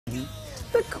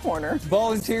the corner.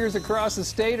 Volunteers across the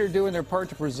state are doing their part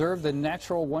to preserve the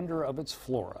natural wonder of its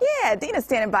flora. Yeah, Dina's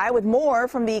standing by with more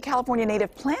from the California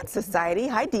Native Plant Society.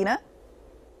 Hi, Dina.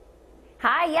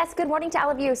 Hi, yes, good morning to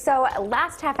all of you. So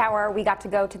last half hour, we got to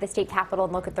go to the state capitol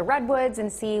and look at the redwoods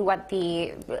and see what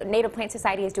the Native Plant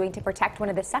Society is doing to protect one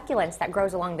of the succulents that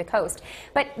grows along the coast.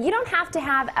 But you don't have to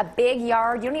have a big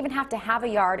yard. You don't even have to have a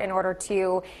yard in order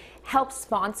to help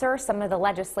sponsor some of the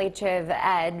legislative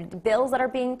bills that are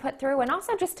being put through, and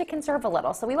also just to conserve a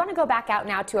little. So we want to go back out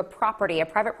now to a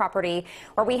private property,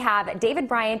 where we have David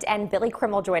Bryant and Billy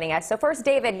Krimmel joining us. So first,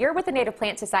 David, you're with the Native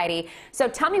Plant Society. So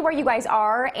tell me where you guys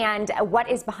are and what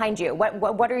is behind you.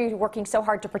 What are you working so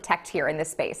hard to protect here in this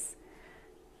space?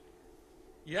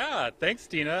 Yeah, thanks,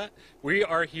 Dina. We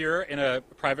are here in a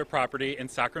private property in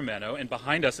Sacramento, and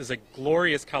behind us is a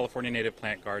glorious California native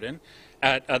plant garden.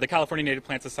 At the California Native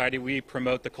Plant Society, we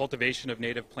promote the cultivation of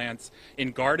native plants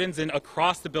in gardens and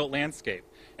across the built landscape.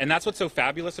 And that's what's so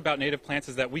fabulous about native plants,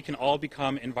 is that we can all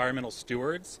become environmental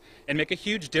stewards and make a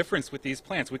huge difference with these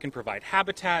plants. We can provide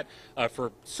habitat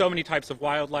for so many types of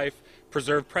wildlife,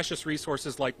 preserve precious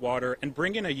resources like water, and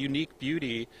bring in a unique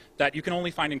beauty that you can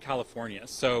only find in California.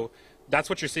 So that's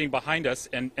what you're seeing behind us,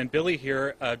 and Billy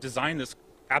here designed this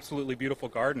absolutely beautiful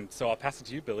garden. So I'll pass it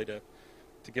to you, Billy, to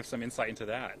give some insight into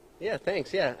that. Yeah,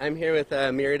 thanks. Yeah, I'm here with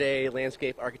Miraday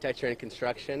Landscape Architecture and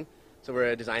Construction. So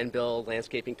we're a design-build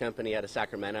landscaping company out of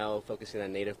Sacramento, focusing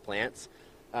on native plants.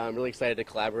 I'm really excited to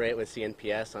collaborate with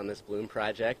CNPS on this bloom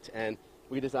project, and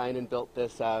we designed and built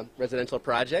this residential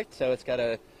project. So it's got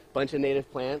a bunch of native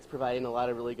plants, providing a lot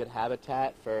of really good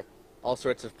habitat for all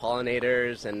sorts of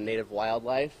pollinators and native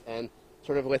wildlife, and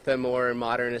sort of with a more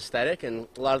modern aesthetic. And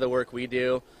a lot of the work we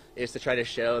do is to try to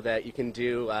show that you can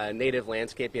do native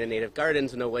landscaping and native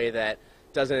gardens in a way that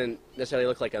doesn't necessarily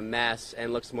look like a mess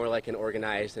and looks more like an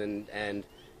organized and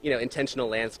intentional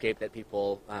landscape that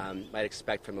people might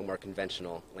expect from a more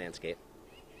conventional landscape.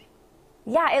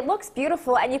 Yeah, it looks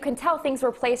beautiful, and you can tell things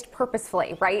were placed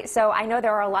purposefully, right? So I know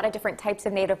there are a lot of different types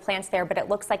of native plants there, but it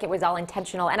looks like it was all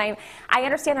intentional. And I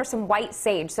understand there's some white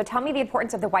sage. So tell me the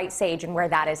importance of the white sage and where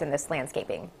that is in this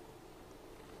landscaping.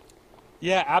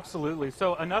 Yeah, absolutely.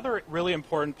 So another really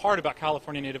important part about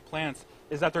California native plants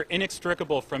is that they're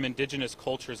inextricable from indigenous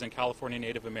cultures and California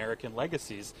Native American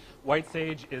legacies. White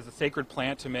sage is a sacred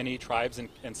plant to many tribes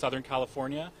in Southern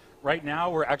California. Right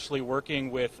now, we're actually working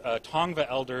with Tongva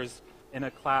elders in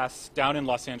a class down in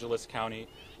Los Angeles County,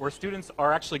 where students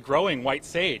are actually growing white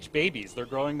sage, babies. They're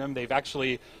growing them. They've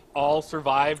actually all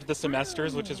survived the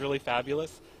semesters, which is really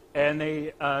fabulous. And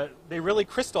they really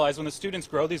crystallize when the students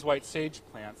grow these white sage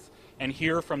plants and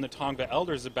hear from the Tongva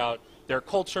elders about their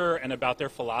culture and about their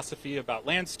philosophy about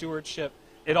land stewardship.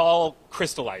 It all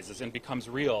crystallizes and becomes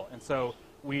real. And so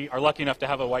we are lucky enough to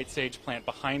have a white sage plant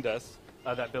behind us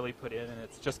that Billy put in, and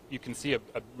it's just, you can see a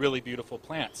really beautiful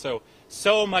plant.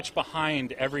 So much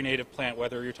behind every native plant,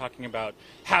 whether you're talking about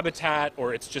habitat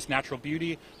or it's just natural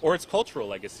beauty or its cultural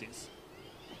legacies.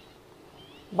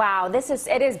 Wow,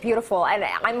 it is beautiful, and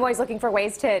I'm always looking for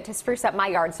ways to spruce up my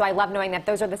yard, so I love knowing that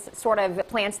those are the sort of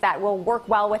plants that will work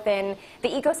well within the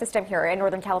ecosystem here in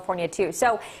Northern California too.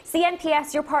 So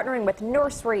CNPS, you're partnering with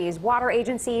nurseries, water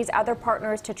agencies, other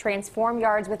partners to transform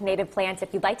yards with native plants.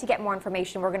 If you'd like to get more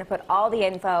information, we're going to put all the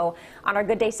info on our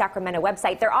Good Day Sacramento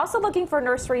website. They're also looking for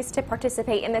nurseries to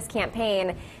participate in this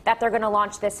campaign that they're going to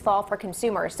launch this fall for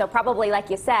consumers. So probably, like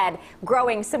you said,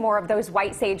 growing some more of those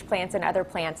white sage plants and other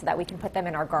plants so that we can put them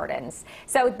in our gardens.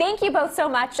 So thank you both so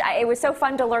much. It was so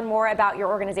fun to learn more about your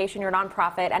organization, your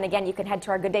nonprofit. And again, you can head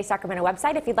to our Good Day Sacramento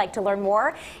website if you'd like to learn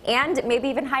more, and maybe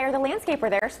even hire the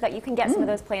landscaper there so that you can get some of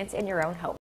those plants in your own home.